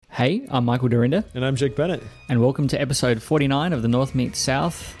Hey, I'm Michael Dorinda. And I'm Jake Bennett. And welcome to episode 49 of the North Meets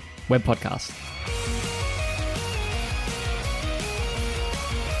South web podcast.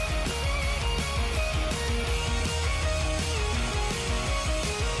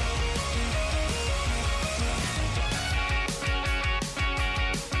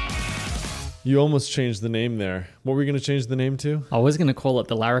 You almost changed the name there. What were you going to change the name to? I was going to call it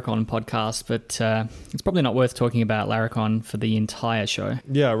the Laracon podcast, but it's probably not worth talking about Laracon for the entire show.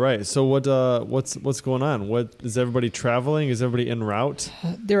 Yeah, right. So what's going on? What is everybody traveling? Is everybody en route?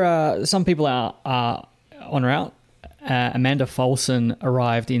 There are some people are en route. Amanda Folson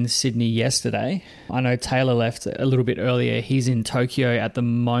arrived in Sydney yesterday. I know Taylor left a little bit earlier. He's in Tokyo at the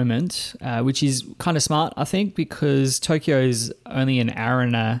moment, which is kind of smart, I think, because Tokyo is only an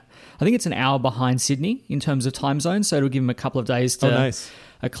hour I think it's an hour behind Sydney in terms of time zone, so it'll give him a couple of days to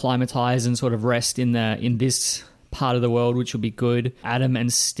acclimatise and sort of rest in this part of the world, which will be good. Adam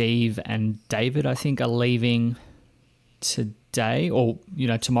and Steve and David, I think, are leaving today or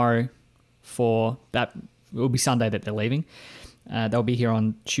tomorrow for that. It will be Sunday that they're leaving. They'll be here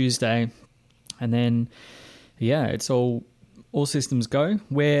on Tuesday, and then it's all systems go.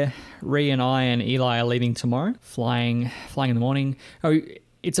 Where Ree and I and Eli are leaving tomorrow, flying in the morning. Oh,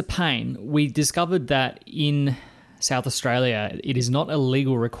 it's a pain. We discovered that in South Australia, it is not a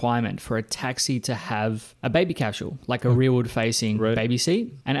legal requirement for a taxi to have a baby capsule, like a rearward-facing baby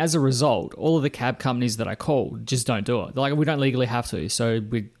seat. And as a result, all of the cab companies that I called just don't do it. They're like, we don't legally have to, so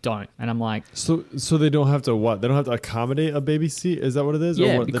we don't. And I'm like... So they don't have to what? They don't have to accommodate a baby seat? Is that what it is?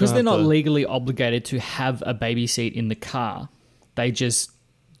 Yeah, or what? Because they're not legally obligated to have a baby seat in the car. They just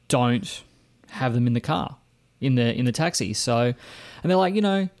don't have them in the car, in the taxi. So... And they're like, you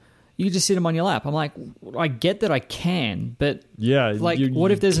can just sit them on your lap. I'm like, I get that I can, but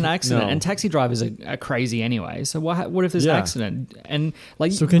what if there's an accident? No. And taxi drivers are crazy anyway. So what if there's an accident? And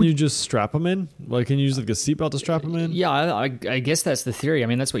can you just strap them in? Like, can you use like a seatbelt to strap them in? Yeah, I guess that's the theory. I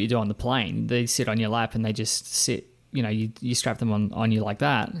mean, that's what you do on the plane. They sit on your lap and they just sit. You strap them on you like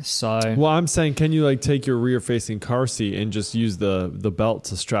that. So, well, I'm saying, can you take your rear-facing car seat and just use the belt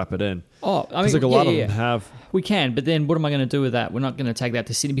to strap it in? Oh, I mean, a lot of them have. We can, but then what am I going to do with that? We're not going to take that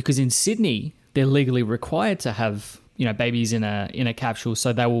to Sydney because in Sydney they're legally required to have babies in a capsule.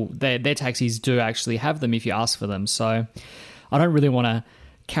 So their taxis do actually have them if you ask for them. So I don't really want to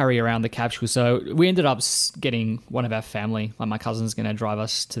carry around the capsule. So we ended up getting one of our family, like my cousin's going to drive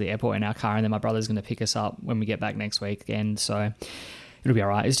us to the airport in our car, and then my brother's going to pick us up when we get back next week again. So it'll be all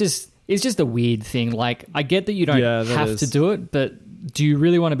right. It's just a weird thing. Like, I get that you don't have to do it, but do you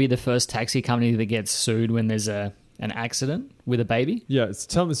really want to be the first taxi company that gets sued when there's an accident with a baby? Yeah,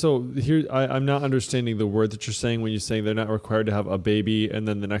 tell me. So here, I'm not understanding the word that you're saying when you're saying they're not required to have a baby, and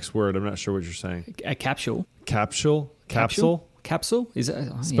then the next word, I'm not sure what you're saying. A capsule. Capsule? Capsule? Capsule? Is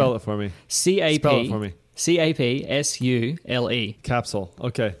it? Spell it for me. C-A-P. Spell it for me. C-A-P-S-U-L-E. Capsule.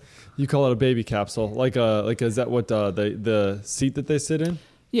 Okay. You call it a baby capsule. Is that what the seat that they sit in?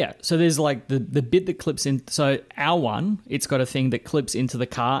 Yeah, so there's like the bit that clips in. So our one, it's got a thing that clips into the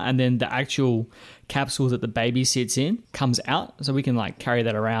car, and then the actual capsule that the baby sits in comes out. So we can carry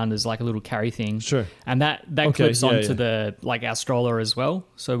that around as like a little carry thing. Sure. And that clips onto the our stroller as well.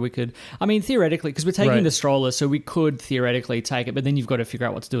 So we could, I mean, theoretically, because we're taking the stroller, so we could theoretically take it, but then you've got to figure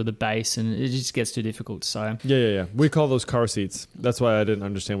out what to do with the base, and it just gets too difficult. So yeah. We call those car seats. That's why I didn't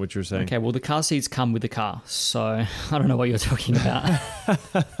understand what you were saying. Okay, well, the car seats come with the car, so I don't know what you're talking about.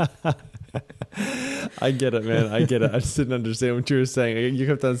 I get it, man. I get it. I just didn't understand what you were saying. You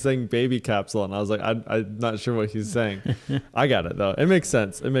kept on saying baby capsule, and I was like, I'm not sure what he's saying. I got it, though. It makes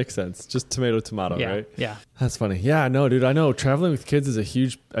sense. Just tomato, right? Yeah. That's funny. Yeah, no, dude, I know. Traveling with kids is a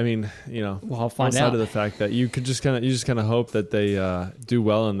huge, well, I'll find outside out. of the fact that you just kind of hope that they do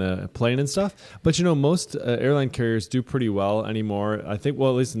well in the plane and stuff. But, most airline carriers do pretty well anymore. I think, well,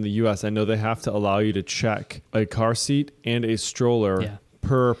 at least in the U.S., I know they have to allow you to check a car seat and a stroller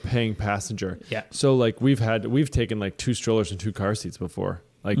per paying passenger. Yeah. So we've taken 2 strollers and 2 car seats before.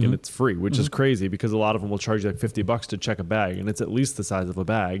 And it's free, which is crazy because a lot of them will charge you $50 to check a bag, and it's at least the size of a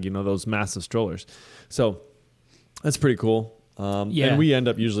bag, those massive strollers. So that's pretty cool. And we end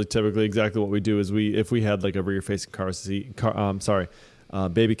up typically exactly what we do is if we had a rear-facing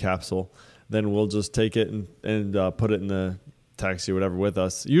baby capsule, then we'll just take it and put it in the taxi or whatever with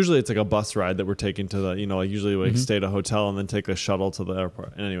us. Usually it's a bus ride that we're taking to the, usually we stay at a hotel and then take a shuttle to the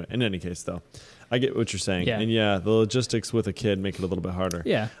airport. And anyway, in any case though, I get what you're saying. Yeah. And the logistics with a kid make it a little bit harder.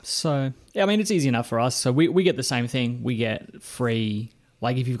 Yeah. So, I mean, it's easy enough for us. So we get the same thing. We get free,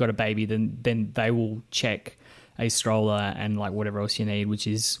 if you've got a baby, then they will check a stroller and like whatever else you need, which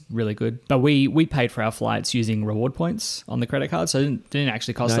is really good. But we paid for our flights using reward points on the credit card, so it didn't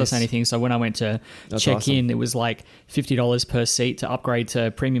actually cost us anything. So when I went to check in, it was like $50 per seat to upgrade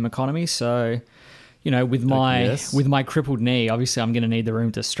to premium economy. So, you know, with my crippled knee, obviously I'm going to need the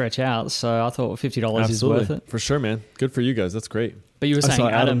room to stretch out. So I thought $50 is worth it. For sure, man. Good for you guys. That's great. But you were saying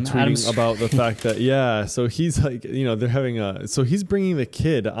Adam tweeting about the fact that, so he's like, you know, they're having so he's bringing the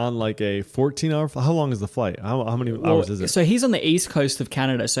kid on like a 14-hour, how long is the flight? How many hours is it? So he's on the east coast of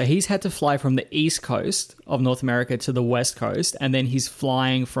Canada. So he's had to fly from the east coast of North America to the west coast. And then he's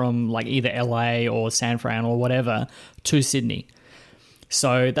flying from like either LA or San Fran or whatever to Sydney.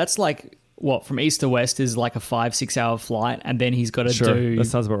 So that's like, from east to west is like a 5-6 hour flight, and then he's got to do that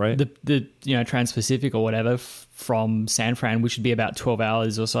sounds about right. The Trans-Pacific or whatever from San Fran, which should be about 12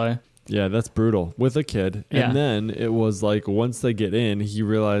 hours or so. Yeah, that's brutal with a kid. Yeah. And then it was like once they get in, he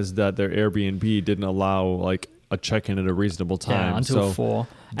realized that their Airbnb didn't allow like a check-in at a reasonable time until 4.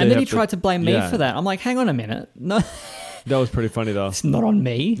 And then he tried to blame me for that. I'm like, hang on a minute, no. That was pretty funny, though. It's not on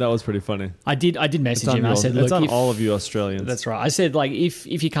me. That was pretty funny. I did message him. I said, look, it's on all of you Australians. That's right. I said, like, if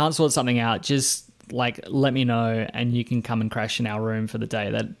you can't sort something out, just like let me know, and you can come and crash in our room for the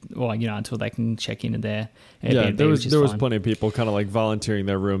day until they can check in their Airbnb. Yeah, there was plenty of people kind of like volunteering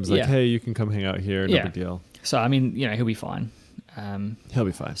their rooms, like, hey, you can come hang out here. No big deal. So I mean, he'll be fine. He'll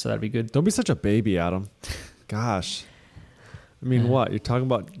be fine. So that'd be good. Don't be such a baby, Adam. Gosh. I mean, what you're talking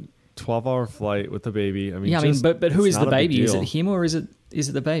about? 12-hour flight with the baby. I mean, but who is the baby? Is it him or is it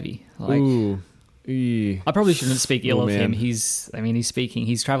the baby? Like, ooh. I probably shouldn't speak ill of him. He's speaking.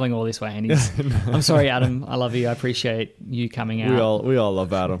 He's traveling all this way, and he's. I'm sorry, Adam. I love you. I appreciate you coming out. We all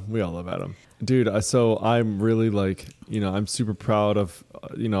love Adam. We all love Adam, dude. So I'm really like, I'm super proud of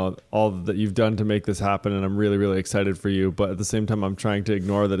all that you've done to make this happen, and I'm really, really excited for you. But at the same time, I'm trying to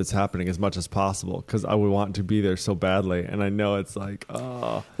ignore that it's happening as much as possible because I would want to be there so badly, and I know it's like,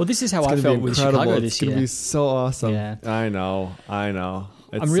 oh. Well, this is how I felt with Chicago this year. It's gonna be so awesome. Yeah. I know.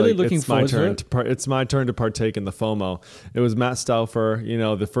 I'm really looking forward to it. It's my turn to partake in the FOMO. It was Matt Stauffer,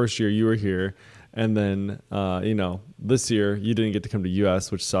 the first year you were here. And then, this year you didn't get to come to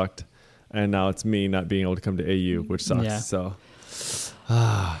US, which sucked. And now it's me not being able to come to AU, which sucks. Yeah. So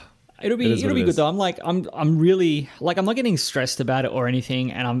it'll be good though. I'm really like, I'm not getting stressed about it or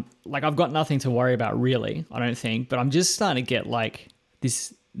anything. And I'm like, I've got nothing to worry about really, I don't think. But I'm just starting to get like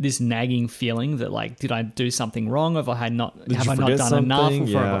this nagging feeling that like, did I do something wrong? Have I not done enough?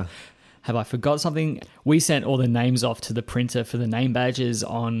 Yeah. Have I forgot something? We sent all the names off to the printer for the name badges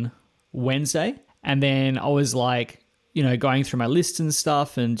on Wednesday. And then I was like, going through my list and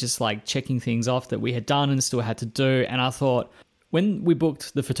stuff and just like checking things off that we had done and still had to do. And I thought, when we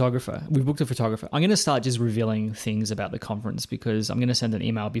booked a photographer. I'm going to start just revealing things about the conference because I'm going to send an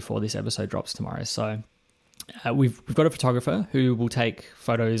email before this episode drops tomorrow. So we've got a photographer who will take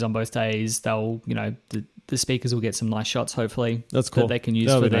photos on both days. They'll, the speakers will get some nice shots, hopefully. That's cool. That they can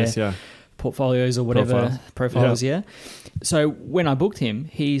use for their portfolios or whatever. Profiles, yeah. So when I booked him,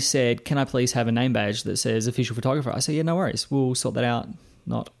 he said, can I please have a name badge that says official photographer? I said, yeah, no worries. We'll sort that out.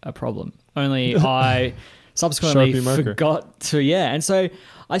 Not a problem. Only I subsequently forgot to, And so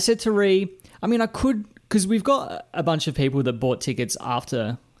I said to Ree, I mean, I could, because we've got a bunch of people that bought tickets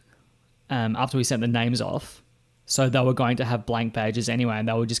after we sent the names off. So they were going to have blank badges anyway, and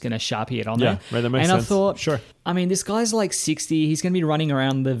they were just going to Sharpie it on there. Right, that makes sense. And I thought, sure. I mean, this guy's like 60. He's going to be running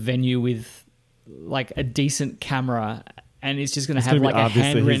around the venue with like a decent camera, and he's just going to have like a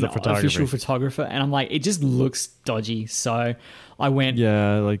handwritten official photographer. And I'm like, it just looks dodgy. So I went,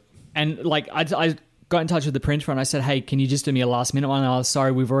 I got in touch with the printer and I said, hey, can you just do me a last minute one? Oh,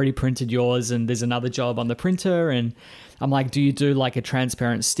 sorry, we've already printed yours and there's another job on the printer. And I'm like, do you do like a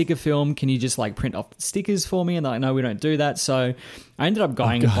transparent sticker film? Can you just like print off stickers for me? And they're like, no, we don't do that. So I ended up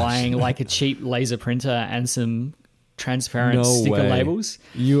going and buying like a cheap laser printer and some transparent sticker labels.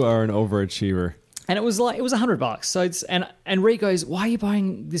 You are an overachiever. And it was $100. So it's, and Ree goes, why are you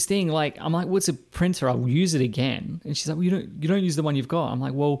buying this thing? Like, I'm like, what's a printer? I'll use it again. And she's like, well, you don't use the one you've got. I'm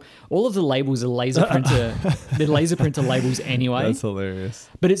like, well, all of the labels are laser printer. They're laser printer labels anyway. That's hilarious.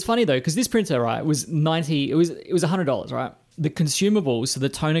 But it's funny though, because this printer, right, was it was $100, right? The consumables, so the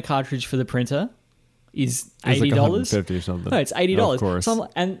toner cartridge for the printer is $80. Like $150 or something. No, it's $80. Of course. So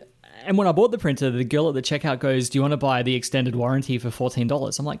and when I bought the printer, the girl at the checkout goes, do you want to buy the extended warranty for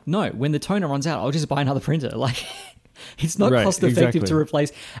 $14? I'm like, no, when the toner runs out, I'll just buy another printer. Like, it's not cost effective to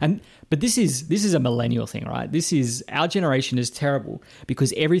replace. But this is a millennial thing, right? Our generation is terrible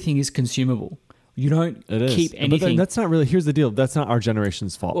because everything is consumable. You don't It is. keep anything. But that's not really. Here's the deal. That's not our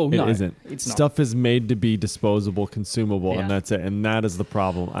generation's fault. Well, no, it isn't. it's not. Stuff is made to be disposable, consumable, Yeah. and that's it. And that is the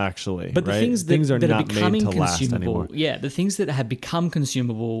problem, actually. But the right? things are that are not becoming made to last consumable, anymore. the things that have become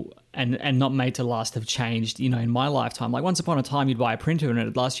consumable and not made to last have changed. In my lifetime, like once upon a time, you'd buy a printer and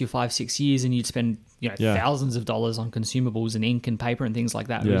it'd last you 5-6 years, and you'd spend Yeah. thousands of dollars on consumables and ink and paper and things like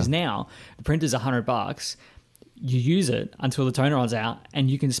that. Yeah. Whereas now, the printer's $100. You use it until the toner runs out, and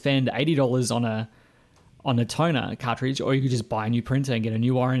you can spend $80 on a toner cartridge, or you could just buy a new printer and get a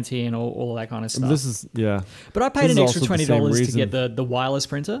new warranty and all that kind of stuff. This is But I paid This an is extra also the same $20 to reason- get the wireless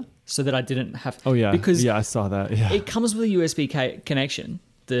printer so that I didn't have. Oh yeah, because I saw that. Yeah, it comes with a USB connection,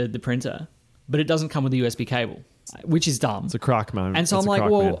 the printer, but it doesn't come with a USB cable, which is dumb. it's a crock mount. And so It's I'm a like,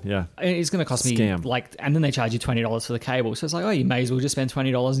 crock well, man. Yeah. it's going to cost me Scam. and then they charge you $20 for the cable. So it's like, oh, you may as well just spend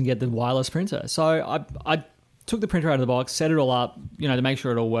 $20 and get the wireless printer. So I took the printer out of the box, set it all up, to make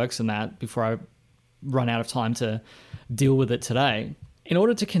sure it all works and that before I run out of time to deal with it today. In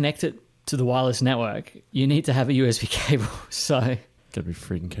order to connect it to the wireless network, you need to have a USB cable. So Gotta be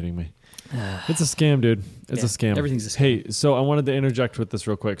freaking kidding me. It's a scam, dude. It's a scam. Everything's a scam. Hey, so I wanted to interject with this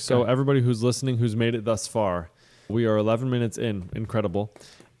real quick. So Okay. everybody who's listening, who's made it thus far, we are 11 minutes in. Incredible.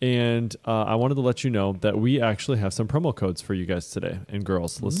 And I wanted to let you know that we actually have some promo codes for you guys today and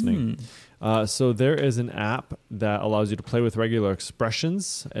girls listening. So there is an app that allows you to play with regular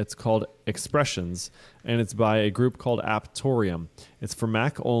expressions. It's called Expressions, and it's by a group called Aptorium. It's for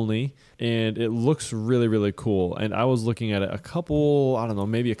Mac only, and it looks really, really cool. And I was looking at it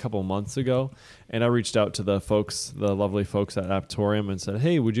maybe a couple months ago, and I reached out to the lovely folks at Aptorium and said,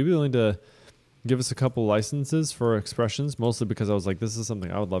 hey, would you be willing to give us a couple licenses for Expressions, mostly because I was like, this is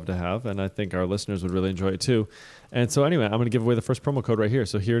something I would love to have, and I think our listeners would really enjoy it too. And so anyway, I'm going to give away the first promo code right here.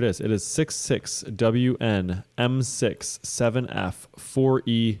 So here it is. It is 66WNM6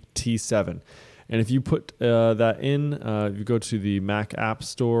 7F4ET7. And if you put that in, if you go to the Mac App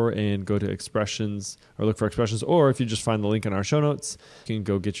Store and go to Expressions, or look for Expressions, or if you just find the link in our show notes, you can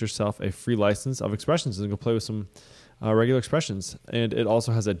go get yourself a free license of Expressions and go play with some regular expressions. And it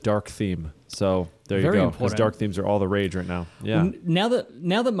also has a dark theme. So there you Very go. important. Because dark themes are all the rage right now. Yeah. Now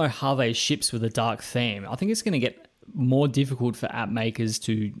that Mojave ships with a dark theme, I think it's going to get more difficult for app makers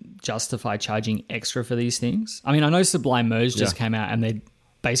to justify charging extra for these things. I mean, I know Sublime Merge just came out, and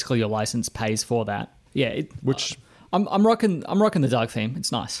basically your license pays for that. Yeah, I'm rocking the dark theme.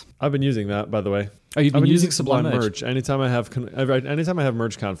 It's nice. I've been using that, by the way. Oh, you've I've been using Sublime Merge? Anytime I have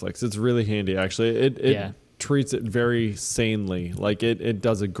merge conflicts, it's really handy. Actually, it treats it very sanely. Like it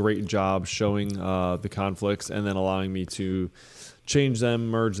does a great job showing the conflicts and then allowing me to change them,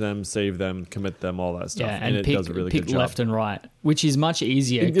 merge them, save them, commit them, all that stuff. Yeah, and it does a really good pick job. left and right, which is much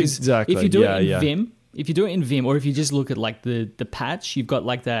easier. Exactly. If you do it in Yeah. Vim, or if you just look at like the patch, you've got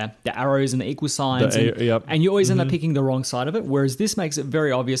like the arrows and the equal signs, and you always end up picking the wrong side of it. Whereas this makes it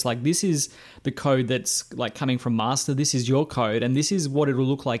very obvious. Like this is the code that's like coming from master. This is your code, and this is what it will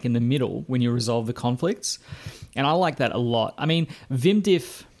look like in the middle when you resolve the conflicts. And I like that a lot. I mean,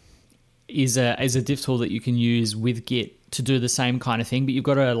 VimDiff is a diff tool that you can use with Git to do the same kind of thing, but you've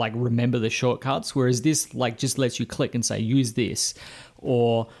got to like remember the shortcuts. Whereas this like just lets you click and say use this,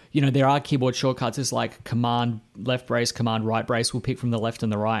 or there are keyboard shortcuts. It's like command left brace, command right brace will pick from the left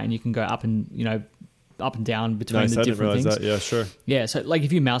and the right, and you can go up and down between the different things. That. Yeah, sure. Yeah, so like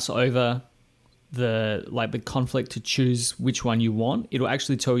if you mouse over the conflict to choose which one you want, it'll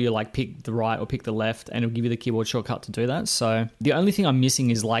actually tell you like pick the right or pick the left, and it'll give you the keyboard shortcut to do that. So the only thing I'm missing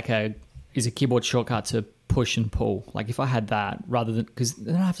is a keyboard shortcut to push and pull. Like if I had that, rather than, because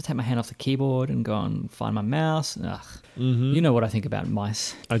then I have to take my hand off the keyboard and go and find my mouse. Ugh. You know what I think about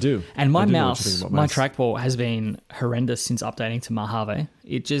mice. I do. And my I do know what you mouse, think about my mice. trackball has been horrendous since updating to Mojave.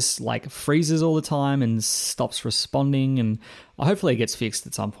 It just like freezes all the time and stops responding, and hopefully it gets fixed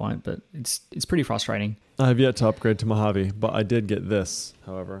at some point, but it's pretty frustrating. I have yet to upgrade to Mojave, but I did get this,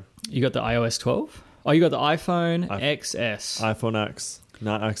 however. You got the iOS 12? Oh, you got the iPhone XS. iPhone X.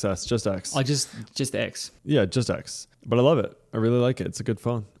 Not XS, just X. Oh, just X. Yeah, just X. But I love it. I really like it. It's a good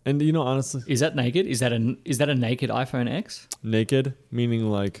phone. And honestly, Is that naked? Is that a naked iPhone X? naked, meaning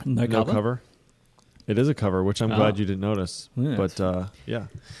like No cover? It is a cover, which I'm glad you didn't notice. Yeah, but yeah.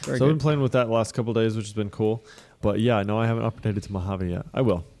 Very So I've good. been playing with that the last couple of days, which has been cool. But yeah, no, I haven't updated to Mojave yet. I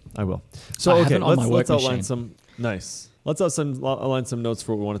will. So I have okay, it on my work let's outline machine. some nice. Let's outline some notes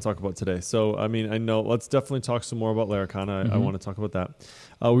for what we want to talk about today. So, I mean, I know, let's definitely talk some more about Laracon. I want to talk about that.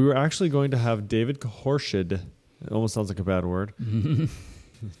 We were actually going to have David Horshid. It almost sounds like a bad word.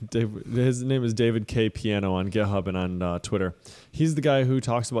 His name is David K. Piano on GitHub and on Twitter. He's the guy who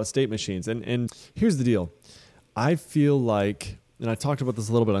talks about state machines. And here's the deal. I feel like and I talked about this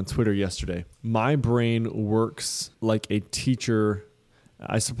a little bit on Twitter yesterday. My brain works like a teacher,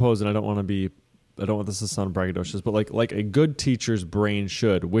 I suppose, and I don't want this to sound braggadocious, but like a good teacher's brain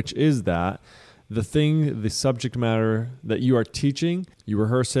should, which is that the subject matter that you are teaching, you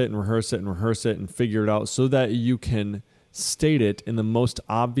rehearse it and rehearse it and rehearse it and figure it out so that you can state it in the most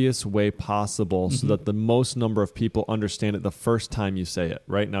obvious way possible so that the most number of people understand it the first time you say it,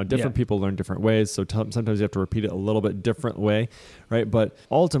 right? Now, different people learn different ways, so sometimes you have to repeat it a little bit different way, right? But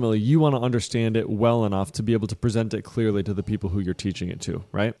ultimately, you want to understand it well enough to be able to present it clearly to the people who you're teaching it to,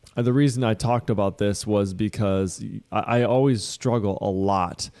 right? And the reason I talked about this was because I always struggle a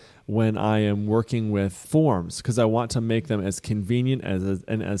lot when I am working with forms because I want to make them as convenient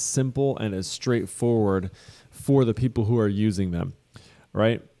and as simple and as straightforward for the people who are using them,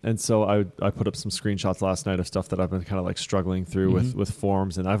 right? And so I put up some screenshots last night of stuff that I've been kind of like struggling through with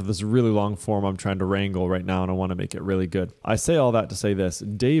forms, and I have this really long form I'm trying to wrangle right now, and I want to make it really good. I say all that to say this.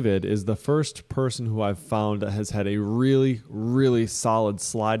 David is the first person who I've found that has had a really, really solid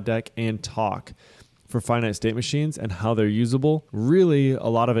slide deck and talk for finite state machines and how they're usable. Really, a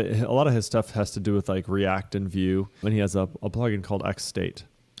lot of his stuff has to do with like React and Vue, and he has a plugin called XState.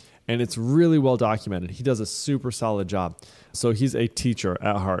 And it's really well documented. He does a super solid job. So he's a teacher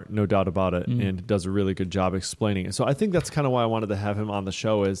at heart, no doubt about it, and does a really good job explaining it. So I think that's kind of why I wanted to have him on the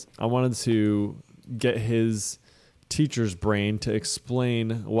show is I wanted to get his teacher's brain to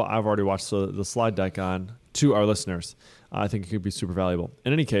explain what I've already watched the slide deck on to our listeners. I think it could be super valuable.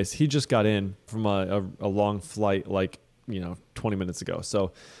 In any case, he just got in from a long flight 20 minutes ago.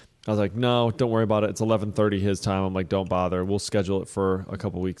 So I was like, no, don't worry about it. It's 11:30 his time. I'm like, don't bother. We'll schedule it for a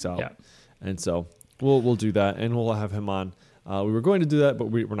couple weeks out. Yeah. And so we'll do that, and we'll have him on. We were going to do that,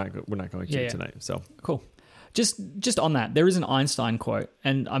 but we're not going to tonight. So cool. Just on that, there is an Einstein quote,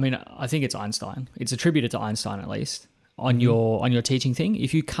 and I mean, I think it's Einstein. It's attributed to Einstein at least on your teaching thing.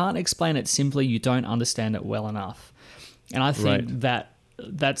 If you can't explain it simply, you don't understand it well enough. And I think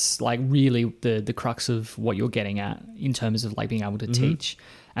that's like really the crux of what you're getting at in terms of like being able to teach.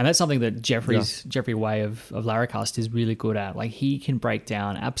 And that's something that Jeffrey Way of Laracast is really good at. Like he can break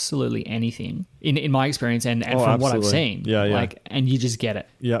down absolutely anything in my experience and from what I've seen. And you just get it.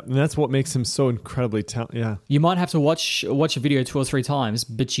 Yeah, and that's what makes him so incredibly talented. Yeah. You might have to watch a video 2 or 3 times,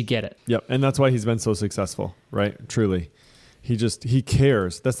 but you get it. Yep, and that's why he's been so successful, right? Truly. He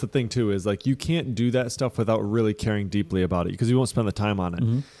cares. That's the thing too, is like you can't do that stuff without really caring deeply about it because you won't spend the time on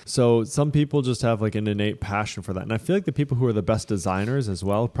it. So some people just have like an innate passion for that. And I feel like the people who are the best designers as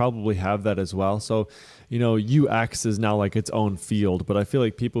well probably have that as well. So, UX is now like its own field, but I feel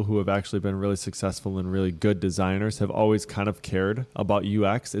like people who have actually been really successful and really good designers have always kind of cared about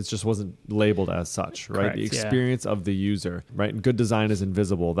UX. It just wasn't labeled as such, right? Correct, the experience of the user, right? And good design is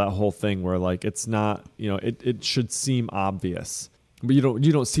invisible. That whole thing where like it's not, it should seem obvious. But you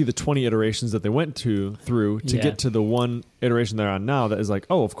don't see the 20 iterations that they went through to get to the one iteration they're on now that is like,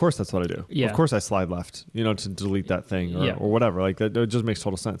 oh, of course that's what I do. Yeah. Of course I slide left, to delete that thing or whatever. Like that, it just makes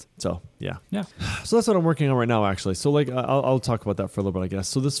total sense. So yeah. So that's what I'm working on right now, actually. So like I'll talk about that for a little bit, I guess.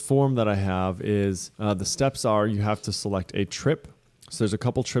 So this form that I have is the steps are you have to select a trip. So there's a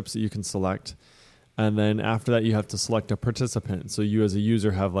couple trips that you can select. And then after that, you have to select a participant. So you as a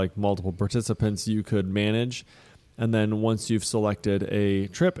user have like multiple participants you could manage. And then once you've selected a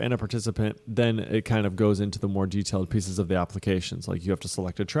trip and a participant, then it kind of goes into the more detailed pieces of the applications. Like you have to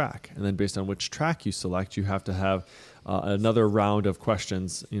select a track. And then based on which track you select, you have to have another round of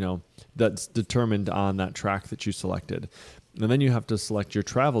questions, that's determined on that track that you selected. And then you have to select your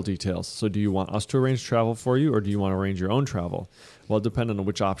travel details. So do you want us to arrange travel for you or do you want to arrange your own travel? Well, depending on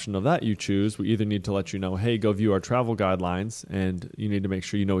which option of that you choose, we either need to let you know, hey, go view our travel guidelines, and you need to make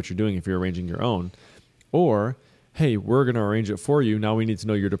sure you know what you're doing if you're arranging your own. Or hey, we're going to arrange it for you. Now we need to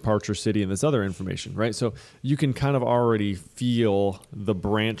know your departure city and this other information, right? So you can kind of already feel the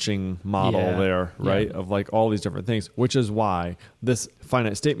branching model there, right? Of like all these different things, which is why this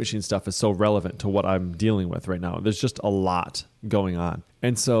finite state machine stuff is so relevant to what I'm dealing with right now. There's just a lot going on.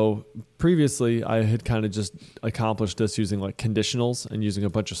 And so previously I had kind of just accomplished this using like conditionals and using a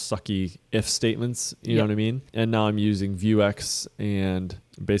bunch of sucky if statements, you know what I mean? And now I'm using Vuex and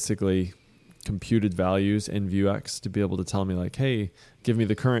basically computed values in Vuex to be able to tell me like, hey, give me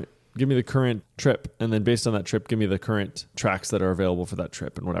the current trip, and then based on that trip, give me the current tracks that are available for that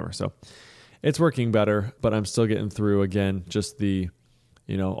trip and whatever. So it's working better, but I'm still getting through again just the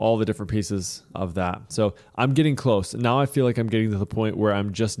all the different pieces of that. So I'm getting close. Now I feel like I'm getting to the point where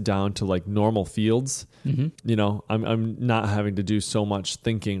I'm just down to like normal fields. I'm not having to do so much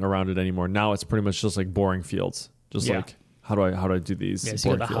thinking around it anymore. Now it's pretty much just like boring fields. Just like how do I do these? Yeah,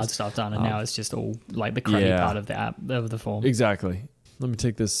 so you got the hard stuff done, and now it's just all like the cruddy part of the app of the form. Exactly. Let me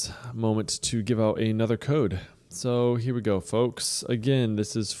take this moment to give out another code. So here we go, folks. Again,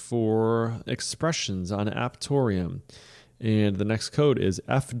 this is for expressions on Aptorium. And the next code is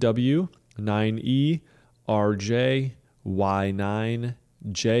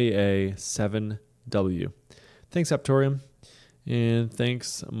FW9ERJY9JA7W. Thanks, Aptorium. And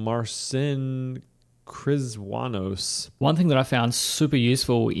thanks, Marcin Krizwanos. One thing that I found super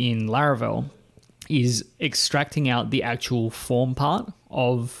useful in Laravel is extracting out the actual form part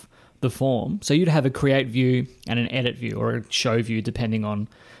of the form. So you'd have a create view and an edit view, or a show view, depending on.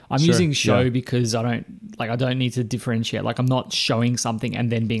 I'm using show because I don't need to differentiate. Like, I'm not showing something and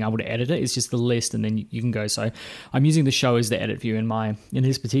then being able to edit it. It's just the list, and then you can go. So I'm using the show as the edit view in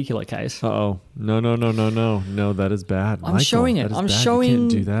this particular case. No, that is bad. I'm showing it. I'm showing. You can't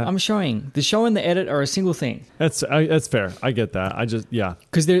do that. I'm showing. The show and the edit are a single thing. That's fair. I get that. I just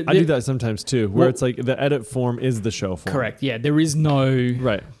because I do that sometimes too, where it's like the edit form is the show form. Correct. Yeah, there is no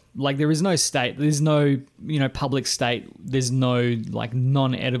right. Like, there is no state, there's no, public state, there's no, like,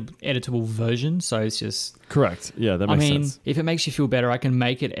 non-editable version, so it's just... Correct. Yeah, that makes sense. If it makes you feel better, I can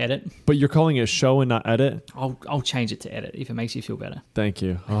make it edit. But you're calling it show and not edit? I'll change it to edit if it makes you feel better. Thank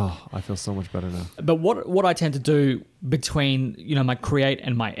you. Oh, I feel so much better now. But what I tend to do between, my create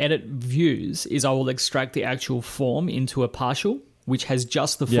and my edit views is I will extract the actual form into a partial, which has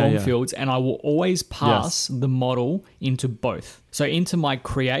just the form fields, and I will always pass the model into both. So into my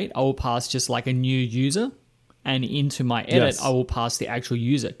create, I will pass just like a new user, and into my edit, I will pass the actual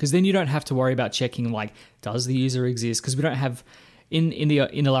user. Because then you don't have to worry about checking, like, does the user exist? Because we don't have... In the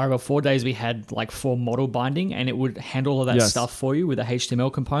Laravel 4 days, we had like form model binding, and it would handle all of that stuff for you with a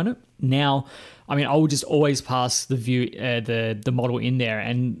HTML component. Now, I will just always pass the view, the model in there,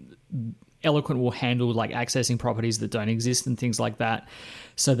 and Eloquent will handle like accessing properties that don't exist and things like that,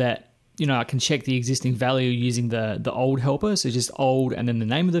 so that I can check the existing value using the old helper. So just old and then the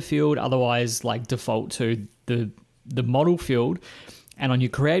name of the field. Otherwise, like, default to the model field. And on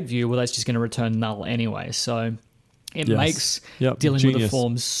your create view, well, that's just going to return null anyway. So it makes dealing with the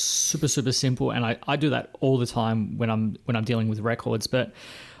forms super, super simple. And I do that all the time when I'm dealing with records. But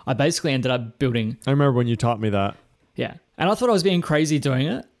I basically ended up building... I remember when you taught me that. Yeah. And I thought I was being crazy doing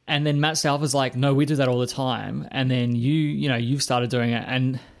it. And then Matt South was like, no, we do that all the time. And then you've started doing it.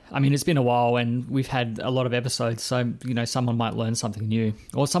 And it's been a while, and we've had a lot of episodes. So, someone might learn something new,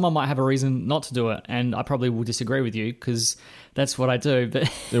 or someone might have a reason not to do it. And I probably will disagree with you because that's what I do.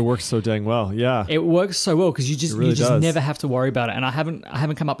 But it works so dang well. Yeah, it works so well because you just never have to worry about it. And I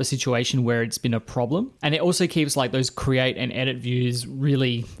haven't come up a situation where it's been a problem. And it also keeps like those create and edit views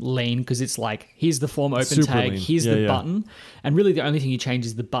really lean, because it's like, here's the form open super tag, lean. Here's the button, and really the only thing you change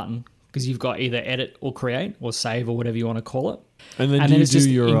is the button, because you've got either edit or create or save or whatever you want to call it. And then do you do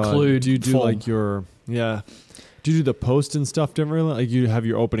your include? Do you do form. Like your Do you do the post and stuff differently? Like, you have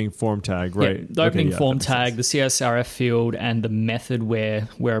your opening form tag, right? Yeah, the opening form tag, the CSRF field, and the method where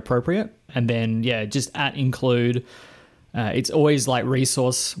appropriate, and then just at include. It's always like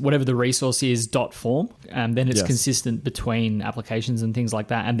resource, whatever the resource is, .form, and then it's consistent between applications and things like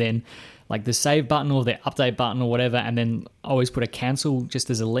that, and then like the save button or the update button or whatever, and then always put a cancel just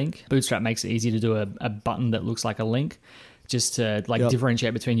as a link. Bootstrap makes it easy to do a button that looks like a link, just to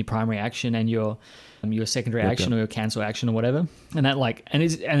differentiate between your primary action and your secondary action or your cancel action or whatever. And that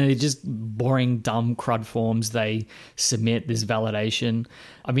it's just boring, dumb CRUD forms they submit, this validation.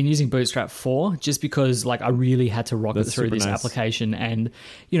 I've been using Bootstrap 4 just because I really had to rock it through this application, and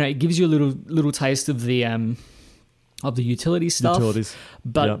it gives you a little taste of the utility stuff.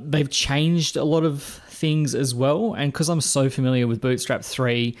 But they've changed a lot of things as well, and because I'm so familiar with Bootstrap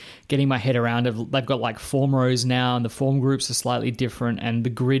 3, getting my head around it, they've got like form rows now, and the form groups are slightly different, and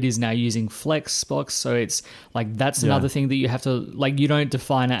the grid is now using Flexbox, so it's like that's another thing that you have to, like, you don't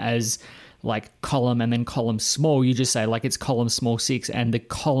define it as like column and then column small, you just say like it's column small 6, and the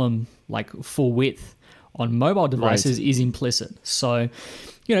column like full width on mobile devices is implicit. So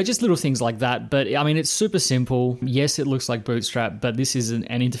just little things like that. But it's super simple. Yes, it looks like Bootstrap, but this is an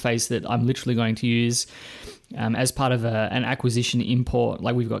interface that I'm literally going to use as part of an acquisition import.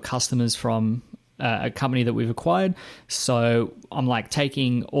 Like, we've got customers from a company that we've acquired. So I'm like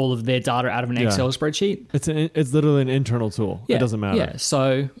taking all of their data out of an Excel spreadsheet. It's literally an internal tool. It doesn't matter. Yeah.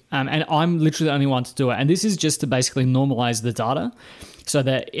 So, and I'm literally the only one to do it. And this is just to basically normalize the data, so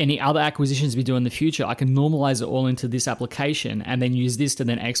that any other acquisitions we do in the future, I can normalize it all into this application and then use this to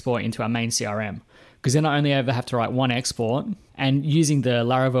then export into our main CRM. Because then I only ever have to write one export. And using the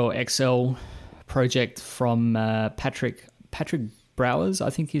Laravel Excel project from Patrick Browers, I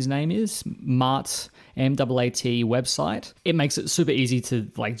think his name is, Mart, M-A-A-T website. It makes it super easy to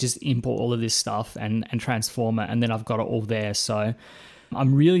like just import all of this stuff and transform it, and then I've got it all there. So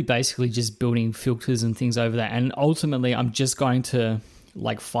I'm really basically just building filters and things over there, and ultimately I'm just going to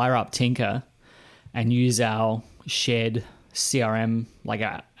like fire up Tinker and use our shared CRM, like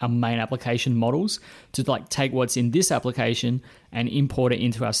our main application models, to like take what's in this application and import it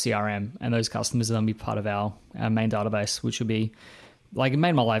into our CRM, and those customers will then be part of our main database, which will be like, it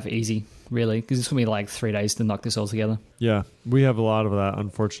made my life easy, really, because it's gonna be like 3 days to knock this all together. Yeah, we have a lot of that,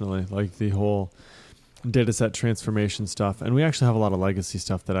 unfortunately, like the whole data set transformation stuff, and we actually have a lot of legacy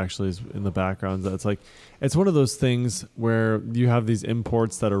stuff that actually is in the background. That's like, it's one of those things where you have these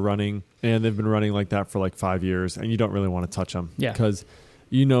imports that are running, and they've been running like that for like 5 years, and you don't really want to touch them, because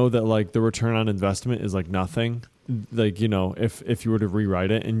you know that like the return on investment is like nothing. Like, you know, if you were to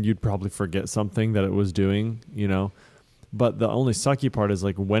rewrite it, and you'd probably forget something that it was doing, you know. But the only sucky part is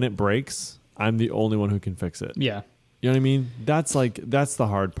like when it breaks, I'm the only one who can fix it. Yeah. You know what I mean? That's the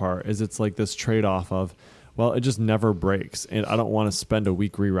hard part, is it's like this trade-off of, well, it just never breaks, and I don't want to spend a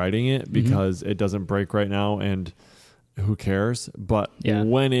week rewriting it because it doesn't break right now, and who cares? But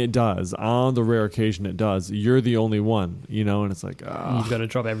when it does, on the rare occasion it does, you're the only one, you know, and it's like, you've got to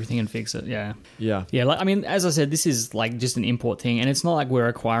drop everything and fix it. Yeah. Like, I mean, as I said, this is like just an import thing, and it's not like we're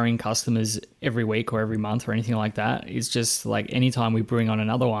acquiring customers every week or every month or anything like that. It's just like anytime we bring on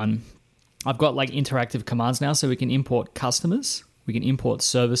another one, I've got like interactive commands now, so we can import customers, we can import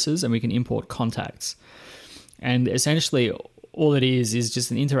services, and we can import contacts. And essentially all it is just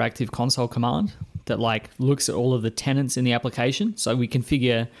an interactive console command that like looks at all of the tenants in the application. So we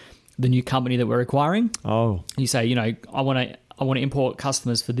configure the new company that we're acquiring. Oh. You say, you know, I want to import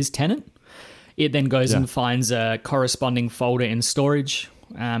customers for this tenant. It then goes and finds a corresponding folder in storage.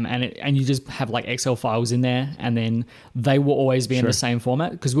 And you just have like Excel files in there, and then they will always be in the same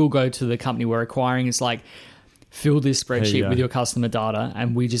format, because we'll go to the company we're acquiring. It's like, fill this spreadsheet with your customer data,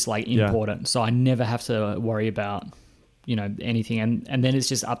 and we just like import it. So I never have to worry about, you know, anything. And then it's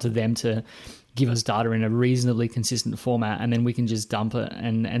just up to them to give us data in a reasonably consistent format, and then we can just dump it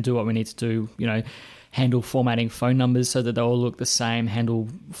and do what we need to do, you know, handle formatting phone numbers so that they all look the same, handle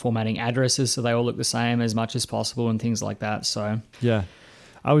formatting addresses so they all look the same as much as possible, and things like that. So yeah.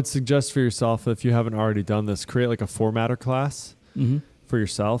 I would suggest for yourself, if you haven't already done this, create like a formatter class for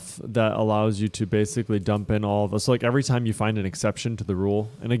yourself that allows you to basically dump in all of this. So like every time you find an exception to the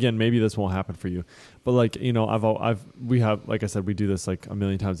rule, and again, maybe this won't happen for you, but like, you know, we have, like I said, we do this like a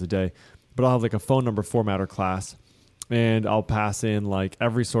million times a day, but I'll have like a phone number formatter class, and I'll pass in like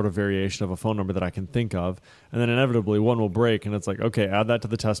every sort of variation of a phone number that I can think of. And then inevitably one will break, and it's like, okay, add that to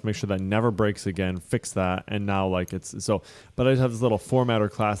the test, make sure that never breaks again, fix that. And now like it's so, but I just have this little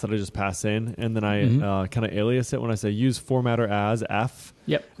formatter class that I just pass in, and then I kind of alias it when I say use formatter as F.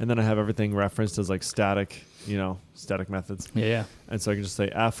 Yep. And then I have everything referenced as like static, you know, static methods. Yeah. And so I can just say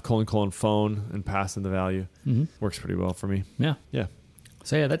F : phone and pass in the value. Works pretty well for me. Yeah. Yeah.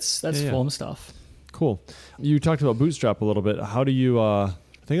 So yeah, that's form stuff. Cool. You talked about Bootstrap a little bit. How do you, I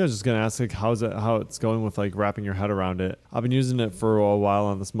think I was just going to ask, like, how it's going with like wrapping your head around it. I've been using it for a while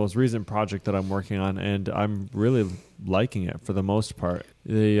on this most recent project that I'm working on, and I'm really liking it for the most part.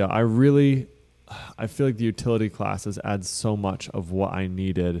 I feel like the utility classes add so much of what I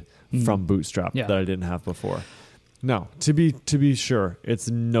needed from Bootstrap that I didn't have before. Now, to be sure, it's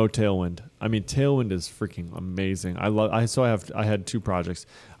no Tailwind. I mean, Tailwind is freaking amazing. I had two projects.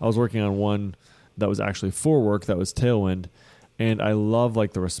 I was working on one that was actually for work that was Tailwind, and I love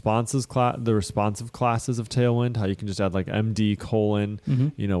like the responsive classes of Tailwind, how you can just add like MD :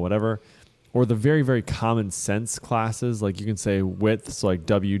 you know, whatever, or the very, very common sense classes, like you can say width, so like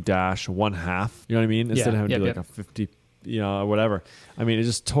W-1/2, you know what I mean, instead of having to do like a 50, you know, or whatever. I mean, it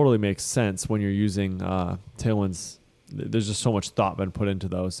just totally makes sense when you're using Tailwind's. There's just so much thought been put into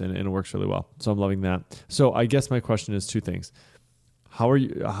those, and it works really well. So I'm loving that. So I guess my question is two things.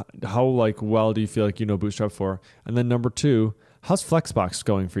 How like well do you feel like you know Bootstrap for? And then number two, how's Flexbox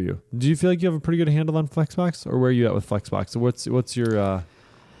going for you? Do you feel like you have a pretty good handle on Flexbox, or where are you at with Flexbox?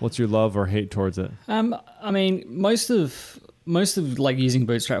 What's your love or hate towards it? I mean, most of like using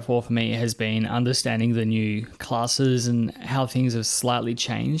Bootstrap for me has been understanding the new classes and how things have slightly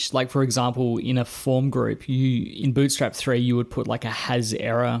changed. Like, for example, in a form group, in Bootstrap 3, you would put like a has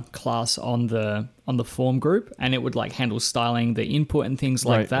error class on the form group, and it would like handle styling the input and things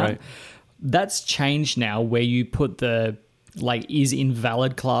like that. Right. That's changed now, where you put the like is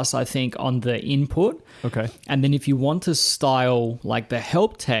invalid class, I think, on the input. Okay. And then if you want to style like the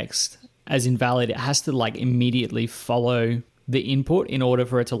help text as invalid, it has to like immediately follow the input in order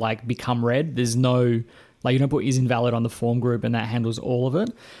for it to like become red. There's no Like you don't put is invalid on the form group and that handles all of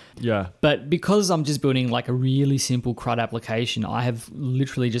it. Yeah. But because I'm just building like a really simple CRUD application, I have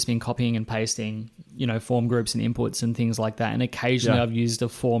literally just been copying and pasting, form groups and inputs and things like that. And occasionally I've used a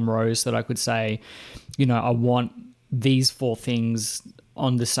form row so that I could say, I want these 4 things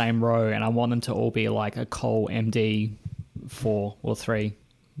on the same row and I want them to all be like a col MD 4 or 3.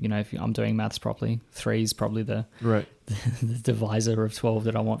 If I'm doing maths properly, 3 is probably the divisor of 12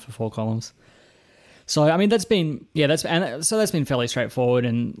 that I want for 4 columns. So I mean that's been fairly straightforward.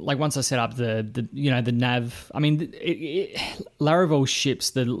 And like once I set up the nav, I mean Laravel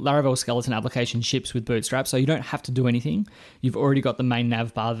ships, the Laravel skeleton application ships with Bootstrap, so you don't have to do anything. You've already got the main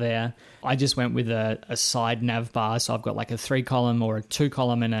nav bar there. I just went with a side nav bar, so I've got like a 3 column or a 2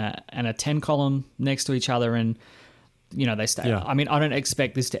 column and a 10 column next to each other, and they stay. Yeah. I mean, I don't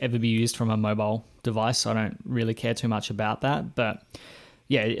expect this to ever be used from a mobile device, so I don't really care too much about that. But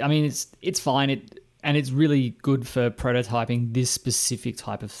yeah, I mean, it's fine. And it's really good for prototyping this specific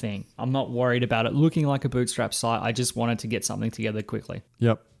type of thing. I'm not worried about it looking like a Bootstrap site. I just wanted to get something together quickly.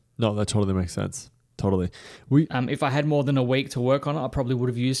 Yep. No, that totally makes sense. Totally. If I had more than a week to work on it, I probably would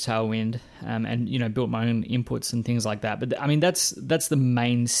have used Tailwind and built my own inputs and things like that. But I mean, that's the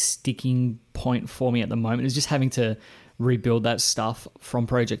main sticking point for me at the moment, is just having to rebuild that stuff from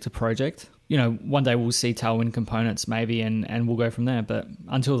project to project. One day we'll see Tailwind components maybe, and we'll go from there. But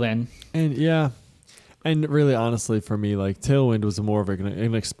until then, and really, honestly, for me, like Tailwind was more of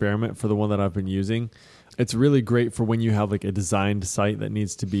an experiment for the one that I've been using. It's really great for when you have like a designed site that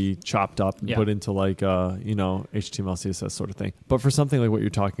needs to be chopped up and put into like HTML, CSS sort of thing. But for something like what you're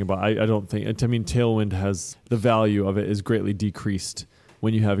talking about, I don't think. Tailwind has the value of it is greatly decreased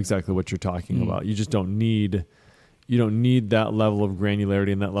when you have exactly what you're talking about. You just don't need. You don't need that level of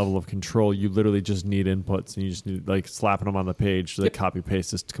granularity and that level of control. You literally just need inputs, and you just need like slapping them on the page. So the copy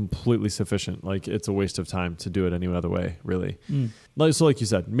paste is completely sufficient. Like it's a waste of time to do it any other way, really. Like you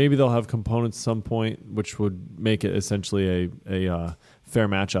said, maybe they'll have components at some point, which would make it essentially a fair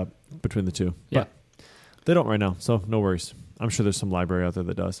matchup between the two. Yeah, but they don't right now, so no worries. I'm sure there's some library out there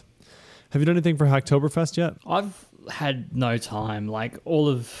that does. Have you done anything for Hacktoberfest yet? I've had no time. Like all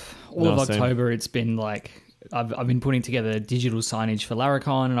of October, it's been like. I've been putting together digital signage for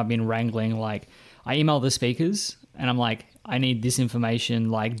Laracon, and I've been wrangling, like, I email the speakers and I'm like, I need this information.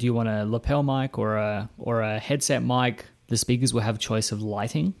 Like, do you want a lapel mic or a headset mic? The speakers will have choice of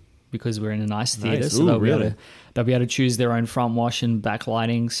lighting because we're in a nice theater. So they'll be able to choose their own front wash and back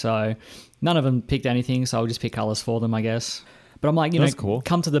lighting. So none of them picked anything. So I'll just pick colors for them, I guess. But I'm like, cool.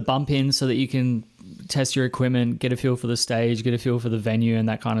 Come to the bump in so that you can test your equipment, get a feel for the stage, get a feel for the venue and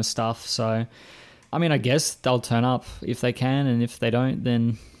that kind of stuff. So, I mean, I guess they'll turn up if they can, and if they don't,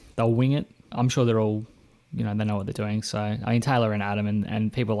 then they'll wing it. I'm sure they're all, they know what they're doing. So, I mean, Taylor and Adam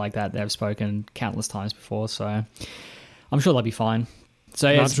and people like that, they've spoken countless times before, so I'm sure they'll be fine.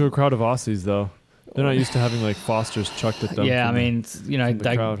 So, not to a crowd of Aussies, though. They're not used to having, like, Fosters chucked at them. Yeah, I mean,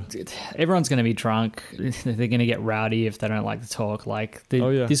 everyone's going to be drunk. They're going to get rowdy if they don't like to talk. Like,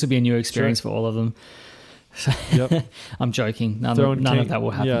 this will be a new experience for all of them. So, I'm joking. None of that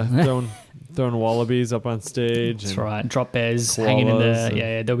will happen. Yeah, throwing wallabies up on stage. That's right. Drop bears hanging in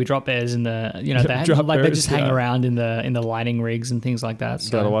the there'll be drop bears in the they just hang around in the lighting rigs and things like that.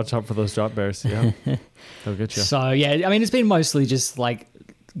 So. Gotta watch out for those drop bears. Yeah, they'll get you. So yeah, I mean, it's been mostly just like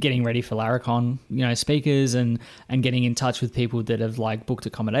getting ready for Laracon, speakers and getting in touch with people that have like booked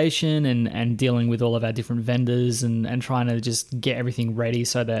accommodation and dealing with all of our different vendors and trying to just get everything ready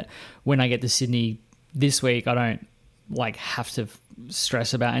so that when I get to Sydney this week, I don't like have to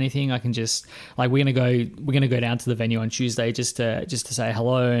stress about anything. I can just like we're gonna go down to the venue on Tuesday just to say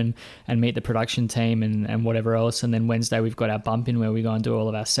hello and meet the production team and whatever else, and then Wednesday we've got our bump in where we go and do all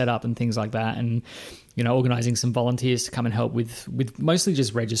of our setup and things like that, and organizing some volunteers to come and help with mostly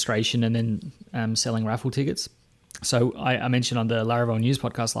just registration and then selling raffle tickets. So I mentioned on the Laravel News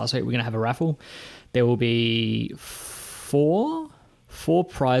podcast last week, we're gonna have a raffle. There will be four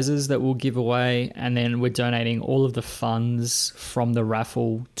prizes that we'll give away, and then we're donating all of the funds from the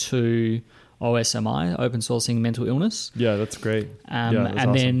raffle to OSMI, Open Sourcing Mental Illness. Yeah, that's great. That's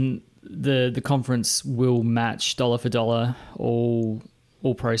awesome. Then the conference will match dollar for dollar all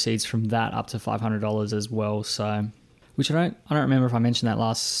proceeds from that up to $500 as well. So, which I don't remember if I mentioned that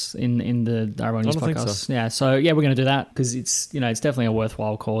last in the Laravel News podcast. So. Yeah, so yeah, we're going to do that because it's definitely a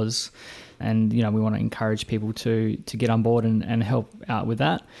worthwhile cause. And, we want to encourage people to get on board and help out with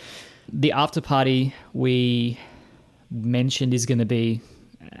that. The after party we mentioned is going to be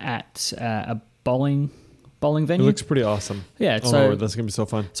at a bowling bowling It venue. looks pretty awesome. Yeah, Oh, so that's going to be so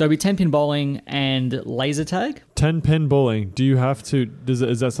fun. so it'll be 10-pin bowling and laser tag. 10-pin bowling. Do you have to,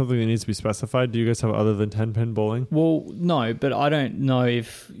 is that something that needs to be specified? Do you guys have other than 10-pin bowling? Well, no, but I don't know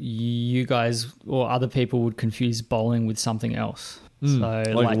if you guys or other people would confuse bowling with something else. So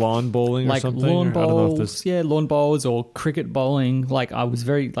like lawn bowling or like something? lawn I don't know if bowls, this... lawn bowls or cricket bowling. Like I was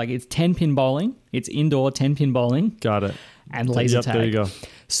very like it's 10-pin bowling. It's indoor 10-pin bowling Got it. and laser tag. There you go.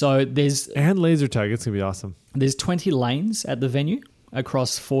 So there's And laser tag. It's going to be awesome. 20 lanes at the venue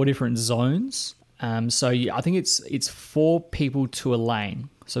across 4 different zones. So I think it's 4 people to a lane.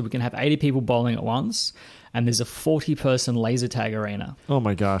 So we can have 80 people bowling at once. And there's a 40-person laser tag arena. Oh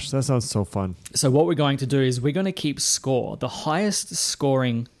my gosh, that sounds so fun. So what we're going to do is we're going to keep score. The highest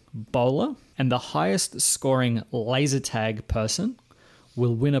scoring bowler and the highest scoring laser tag person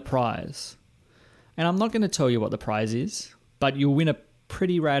will win a prize. And I'm not going to tell you what the prize is, but you'll win a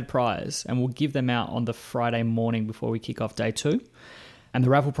pretty rad prize, and we'll give them out on the Friday morning before we kick off day 2. And the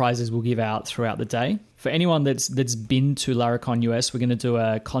raffle prizes we'll give out throughout the day. For anyone that's been to Laracon US, we're going to do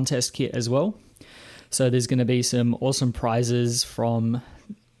a contest kit as well. So there's going to be some awesome prizes from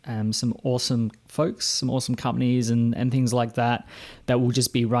some awesome folks, some awesome companies and things like that will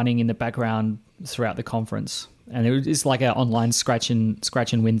just be running in the background throughout the conference. And it's like an online scratch and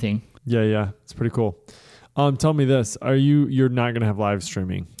win thing. Yeah. It's pretty cool. Tell me this. You're not going to have live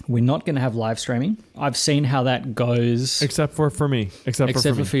streaming? We're not going to have live streaming. I've seen how that goes. Except for me. Except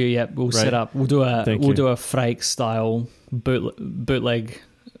for you, yeah. We'll set up. We'll do a Frake style bootleg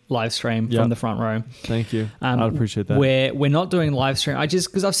live stream from the front row. Thank you. I'd appreciate that. We're not doing live stream.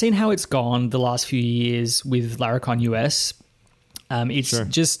 Because I've seen how it's gone the last few years with Laracon US. It's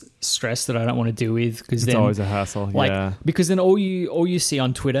just stress that I don't want to deal with because it's always a hassle. Because then all you see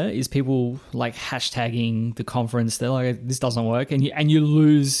on Twitter is people like hashtagging the conference. They're like, this doesn't work, and you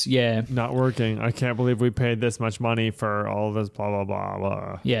lose. Not working. I can't believe we paid this much money for all this blah blah blah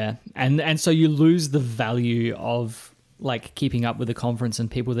blah. Yeah, and so you lose the value of like keeping up with the conference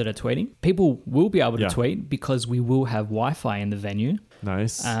and people that are tweeting. People will be able to tweet because we will have Wi-Fi in the venue.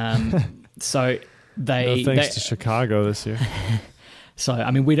 Nice. So no thanks to Chicago this year. So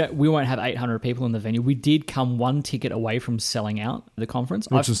I mean, we won't have 800 people in the venue. We did come 1 ticket away from selling out the conference,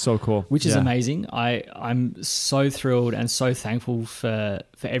 which is so cool. Which is amazing. I'm so thrilled and so thankful for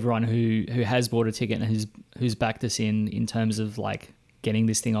everyone who has bought a ticket and who's backed us in terms of like getting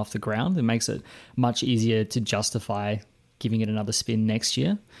this thing off the ground. It makes it much easier to justify giving it another spin next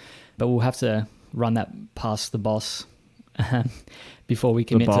year. But we'll have to run that past the boss before we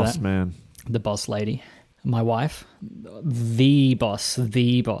commit to that. The boss man. The boss lady. My wife. The boss.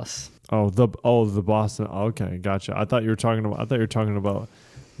 Oh, the boss. Okay, gotcha. I thought you were talking about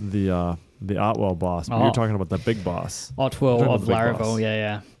the Otwell boss, but you're talking about the big boss. Otwell of Laravel,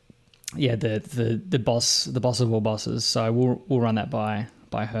 yeah. The boss of all bosses. So we'll run that by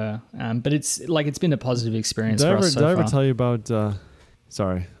her. But it's been a positive experience for us so far. Did I ever tell you about?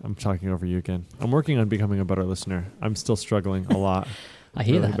 Sorry, I'm talking over you again. I'm working on becoming a better listener. I'm still struggling a lot. I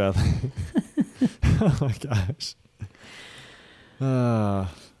hear really that. Badly. Oh my gosh.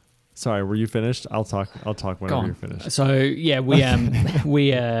 Sorry, were you finished? I'll talk whenever you're finished. So yeah, we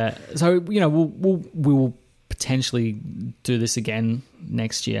will potentially do this again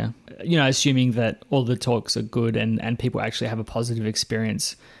next year. Assuming that all the talks are good and people actually have a positive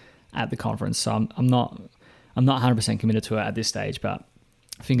experience at the conference. So I'm not 100% committed to it at this stage, but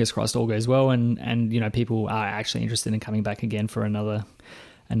fingers crossed all goes well and people are actually interested in coming back again for another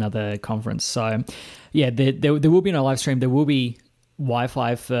conference. So yeah, there will be no live stream. There will be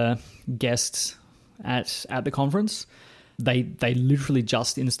Wi-Fi for guests at the conference. They literally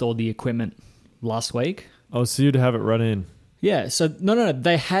just installed the equipment last week. Oh, so you'd have it run in. Yeah, so no.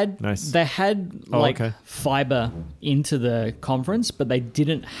 They had fiber into the conference, but they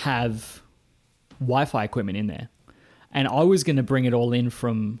didn't have Wi-Fi equipment in there. And I was going to bring it all in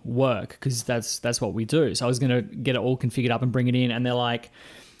from work because that's what we do. So I was going to get it all configured up and bring it in. And they're like,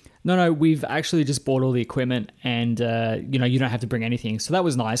 no, we've actually just bought all the equipment and, you don't have to bring anything. So that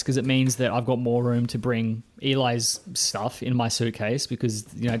was nice because it means that I've got more room to bring Eli's stuff in my suitcase because,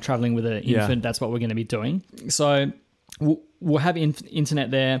 traveling with an infant, that's what we're going to be doing. So we'll have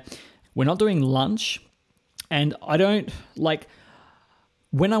internet there. We're not doing lunch. And I don't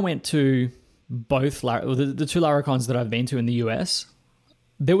when I went to both the 2 Laracons that I've been to in the US,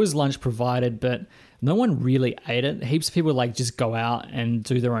 there was lunch provided, but no one really ate it. Heaps of people just go out and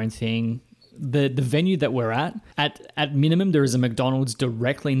do their own thing. The venue that we're at minimum, there is a McDonald's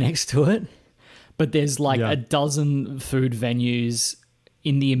directly next to it, but there's a dozen food venues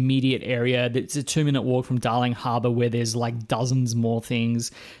in the immediate area. It's a 2-minute walk from Darling Harbour, where there's like dozens more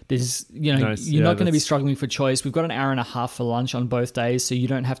things. There's, you know, Nice. you're Yeah, not going to be that's- struggling for choice. We've got an hour and a half for lunch on both days, so you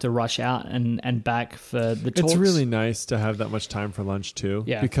don't have to rush out and back for the talks. It's really nice to have that much time for lunch too.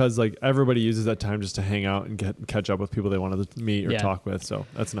 Yeah. Because like everybody uses that time just to hang out and catch up with people they wanted to meet or Yeah. talk with. So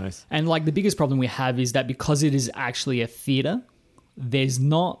that's nice. And like the biggest problem we have is that because it is actually a theater, there's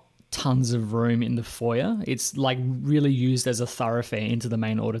not tons of room in the foyer. It's like really used as a thoroughfare into the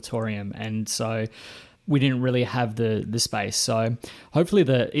main auditorium, and so we didn't really have the space. So hopefully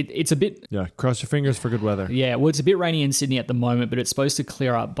it's a bit, Yeah. Cross your fingers for good weather. yeah, well, it's a bit rainy in Sydney at the moment, but it's supposed to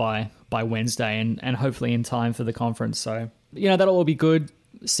clear up by Wednesday, and hopefully in time for the conference. So, you know, that'll all be good.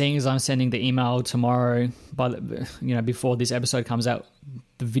 Seeing as I'm sending the email tomorrow, before this episode comes out,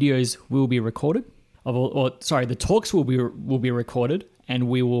 the videos will be recorded. The talks will be recorded, and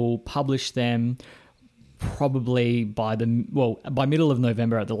we will publish them probably by middle of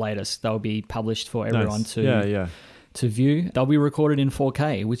November at the latest. They'll be published for everyone Nice. to view. They'll be recorded in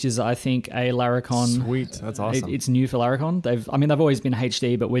 4K, which is, I think, a Laracon. Sweet. That's awesome. It's new for Laracon. They've always been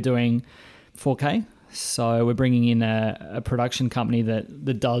HD, but we're doing 4K. So we're bringing in a production company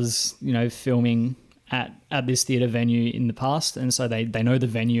that does, you know, filming at this theatre venue in the past, and so they know the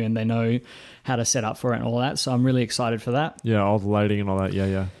venue and they know how to set up for it and all that. So I'm really excited for that. Yeah, all the lighting and all that.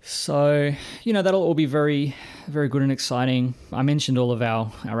 Yeah. So, you know, that'll all be very, very good and exciting. I mentioned all of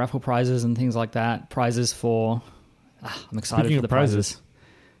our raffle prizes and things like that. Prizes for... I'm excited Speaking for the of prizes.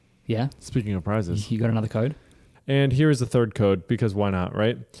 Yeah? Speaking of prizes. You got another code? And here is the third code, because why not,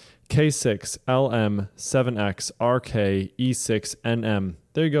 right? K6LM7XRKE6NM.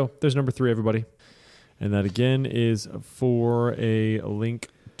 There you go. There's number 3, everybody. And that again is for a link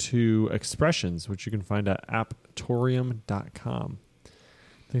to Expressions, which you can find at aptorium.com.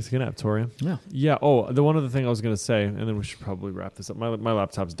 Thanks again, Aptorium. Yeah. Yeah. Oh, the one other thing I was going to say, and then we should probably wrap this up. My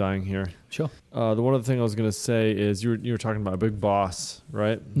laptop's dying here. Sure. The one other thing I was going to say is you were talking about a big boss,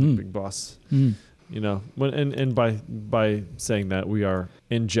 right? Big boss. Mm. You know, and by saying that, we are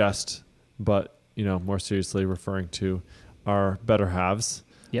in jest, but, you know, more seriously referring to our better halves.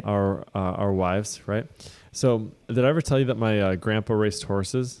 Yep. Our wives, right? So, did I ever tell you that my grandpa raced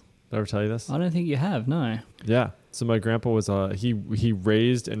horses? Did I ever tell you this? I don't think you have, no. Yeah. So my grandpa was he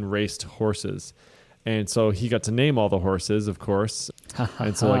raised and raced horses, and so he got to name all the horses, of course.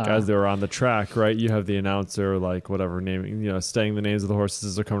 And so, like, as they were on the track, right, you have the announcer, like, whatever, naming, you know, saying the names of the horses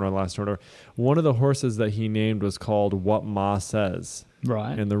as they're coming on the last order. One of the horses that he named was called What Ma Says.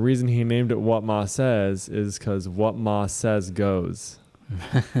 Right. And the reason he named it What Ma Says is because what Ma says goes.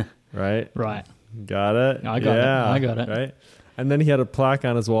 Right? Right. Got it? I got it. Right? And then he had a plaque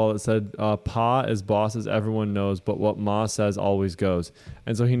on his wall that said, Pa is boss as everyone knows, but what Ma says always goes.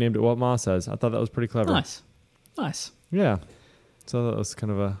 And so he named it What Ma Says. I thought that was pretty clever. Nice. Yeah. So that was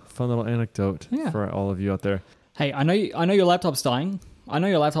kind of a fun little anecdote for all of you out there. Hey, I know your laptop's dying. I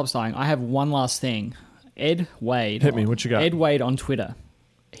have one last thing. Ed Wade. Hit me. What you got? Ed Wade on Twitter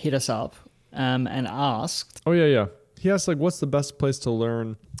hit us up and asked... Oh, yeah. He asked, like, what's the best place to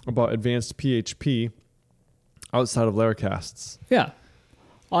learn about advanced PHP outside of Laracasts? Yeah.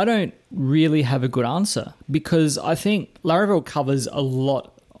 I don't really have a good answer because I think Laravel covers a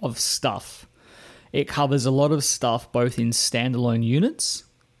lot of stuff. It covers a lot of stuff both in standalone units,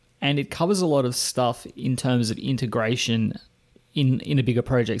 and it covers a lot of stuff in terms of integration in a bigger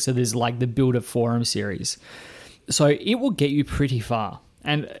project. So there's like the Builder Forum series. So it will get you pretty far.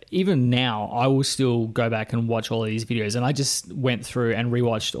 And even now, I will still go back and watch all of these videos. And I just went through and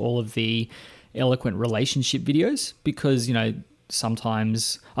rewatched all of the Eloquent relationship videos because, you know,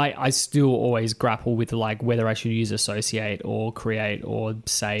 sometimes I still always grapple with like whether I should use associate or create or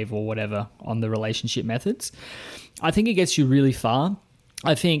save or whatever on the relationship methods. I think it gets you really far.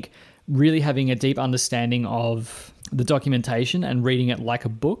 I think really having a deep understanding of the documentation and reading it like a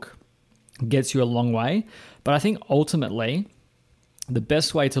book gets you a long way. But I think ultimately the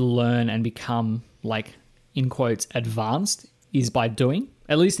best way to learn and become, like, in quotes, advanced is by doing,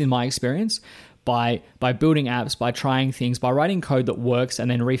 at least in my experience, by building apps, by trying things, by writing code that works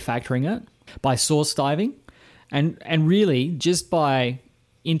and then refactoring it, by source diving, and really just by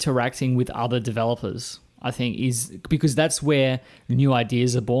interacting with other developers, I think, is because that's where new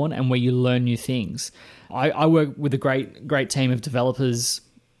ideas are born and where you learn new things. I work with a great team of developers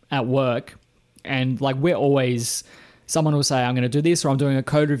at work, and like we're always... Someone will say, I'm going to do this, or I'm doing a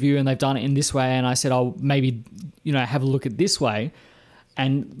code review and they've done it in this way. And I said, I'll maybe, you know, have a look at this way.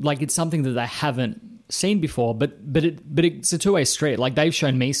 And like, it's something that they haven't seen before, but it's a two-way street. Like they've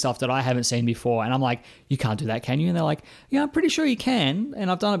shown me stuff that I haven't seen before. And I'm like, you can't do that, can you? And they're like, yeah, I'm pretty sure you can. And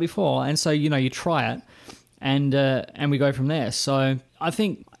I've done it before. And so, you know, you try it. and we go from there. So I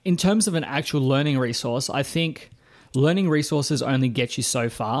think in terms of an actual learning resource, I think learning resources only get you so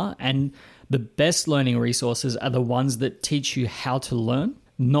far, and the best learning resources are the ones that teach you how to learn,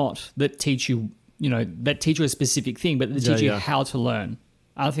 not that teach you, that teach you a specific thing, but that teach you how to learn.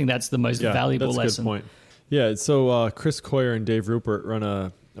 I think that's the most valuable lesson. That's a good point. Yeah, so Chris Coyer and Dave Rupert run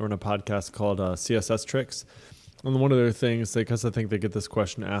a podcast called CSS Tricks. And one of their things, because I think they get this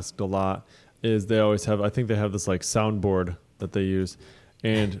question asked a lot, is they always have, I think they have this like soundboard that they use.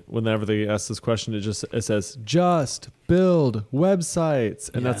 And whenever they ask this question, it says, just build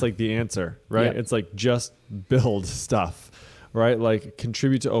websites. And that's like the answer, right? Yep. It's like, just build stuff, right? Like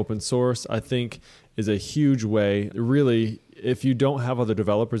contribute to open source, I think is a huge way. Really, if you don't have other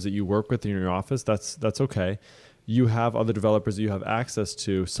developers that you work with in your office, that's okay. You have other developers that you have access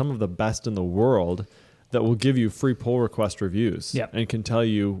to, some of the best in the world, that will give you free pull request reviews and can tell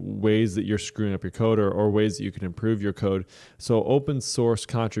you ways that you're screwing up your code or ways that you can improve your code. So open source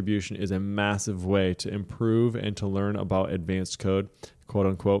contribution is a massive way to improve and to learn about advanced code, quote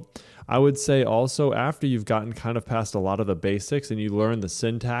unquote. I would say also after you've gotten kind of past a lot of the basics and you learn the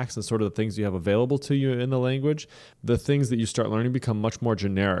syntax and sort of the things you have available to you in the language, the things that you start learning become much more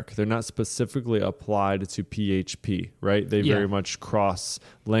generic. They're not specifically applied to PHP, right? They very much cross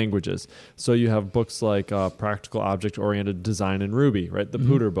languages. So you have books like Practical Object-Oriented Design in Ruby, right? The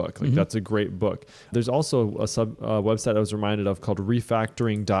Pooter book, that's a great book. There's also a website I was reminded of called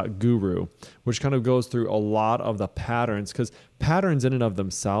refactoring.guru, which kind of goes through a lot of the patterns, because patterns in and of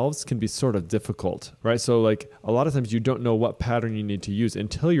themselves can be sort of difficult, right? So like a lot of times you don't know what pattern you need to use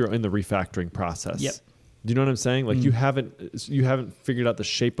until you're in the refactoring process. Yep. Do you know what I'm saying? Like you haven't figured out the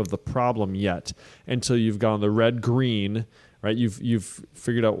shape of the problem yet until you've gone the red, green, right? You've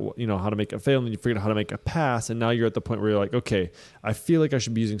figured out, how to make it fail, and then you figured out how to make a pass. And now you're at the point where you're like, okay, I feel like I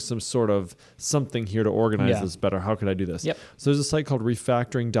should be using some sort of something here to organize this better. How could I do this? Yep. So there's a site called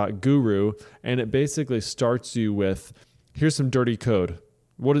refactoring.guru, and it basically starts you with, here's some dirty code.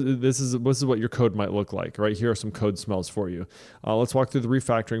 This is what your code might look like, right? Here are some code smells for you. Let's walk through the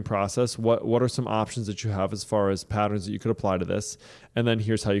refactoring process. What are some options that you have as far as patterns that you could apply to this? And then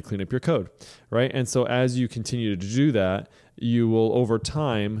here's how you clean up your code, right? And so as you continue to do that, you will over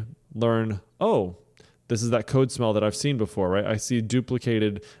time learn, oh, this is that code smell that I've seen before, right? I see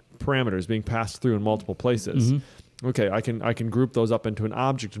duplicated parameters being passed through in multiple places. Okay, I can group those up into an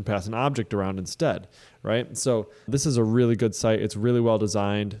object and pass an object around instead, right? So this is a really good site. It's really well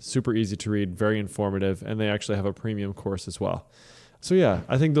designed, super easy to read, very informative, and they actually have a premium course as well. So yeah,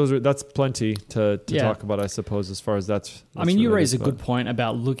 I think that's plenty to talk about, I suppose, as far as that's I mean, you raise a good point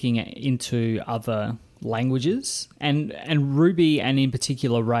about looking into other languages, and Ruby and in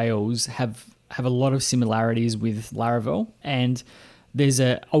particular Rails have a lot of similarities with Laravel, and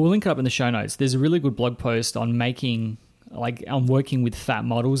I will link it up in the show notes. There's a really good blog post on working with fat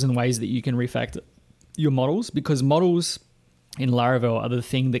models and ways that you can refactor your models, because models in Laravel are the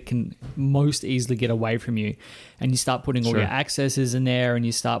thing that can most easily get away from you. And you start putting all your accesses in there, and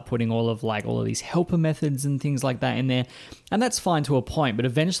you start putting all of these helper methods and things like that in there. And that's fine to a point, but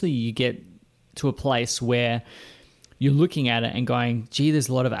eventually you get to a place where you're looking at it and going, gee, there's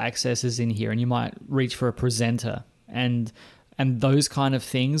a lot of accesses in here, and you might reach for a presenter and those kind of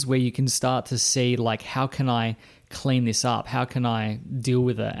things where you can start to see, like, how can I clean this up? How can I deal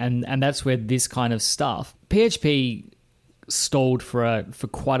with it? And that's where this kind of stuff, PHP stalled for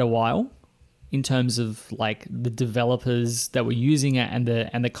quite a while in terms of like the developers that were using it and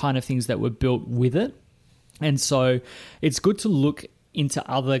the kind of things that were built with it. And so it's good to look into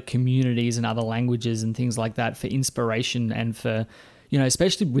other communities and other languages and things like that for inspiration and for,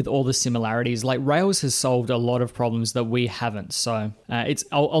 especially with all the similarities. Like Rails has solved a lot of problems that we haven't. So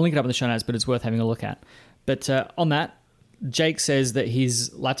I'll link it up in the show notes, but it's worth having a look at. But on that, Jake says that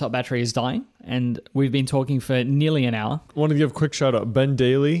his laptop battery is dying, and we've been talking for nearly an hour. I want to give a quick shout out. Ben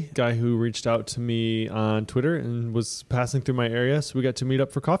Daly, guy who reached out to me on Twitter and was passing through my area. So we got to meet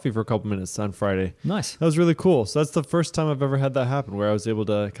up for coffee for a couple minutes on Friday. Nice. That was really cool. So that's the first time I've ever had that happen, where I was able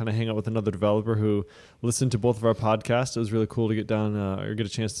to kind of hang out with another developer who listened to both of our podcasts. It was really cool to get down or get a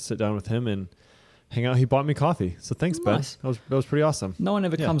chance to sit down with him and hang out. He bought me coffee. So thanks, nice. Ben. That was pretty awesome. No one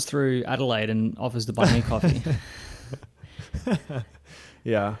ever comes through Adelaide and offers to buy me coffee.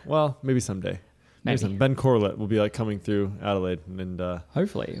 Yeah, well, maybe someday. Maybe. Ben Corlett will be like coming through Adelaide, and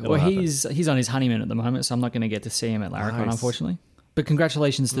hopefully. Well, he's on his honeymoon at the moment, so I'm not going to get to see him at Laracon, unfortunately. But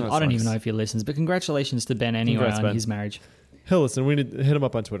congratulations to I don't even know if he listens, but congratulations to Ben anyway. Congrats, on his marriage. He'll listen. We need to hit him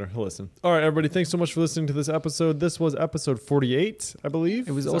up on Twitter. He'll listen. All right, everybody. Thanks so much for listening to this episode. This was episode 48, I believe.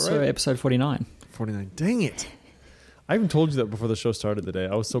 It was also episode 49. 49. Dang it! I even told you that before the show started today.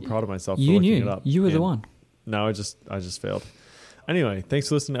 I was so proud of myself. You for knew. looking it up. You were the one. now I just failed. Anyway, thanks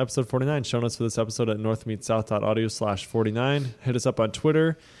for listening to episode 49. Show notes for this episode at northmeetsouth.audio/49. Hit us up on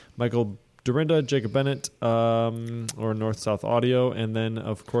Twitter, Michael Dorinda, Jacob Bennett, or North South Audio. And then,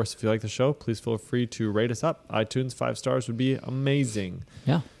 of course, if you like the show, please feel free to rate us up. iTunes, 5 stars would be amazing.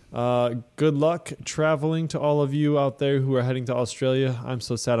 Yeah. Good luck traveling to all of you out there who are heading to Australia. I'm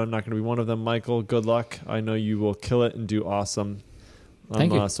so sad I'm not going to be one of them. Michael, good luck. I know you will kill it and do awesome.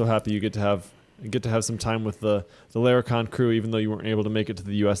 Thank you. I'm so happy you get to have some time with the Laracon crew, even though you weren't able to make it to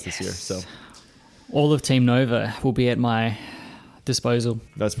the US this year. So all of Team Nova will be at my disposal.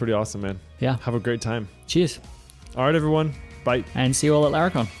 That's pretty awesome, man. Yeah. Have a great time. Cheers. All right, everyone. Bye. And see you all at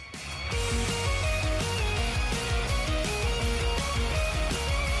Laracon.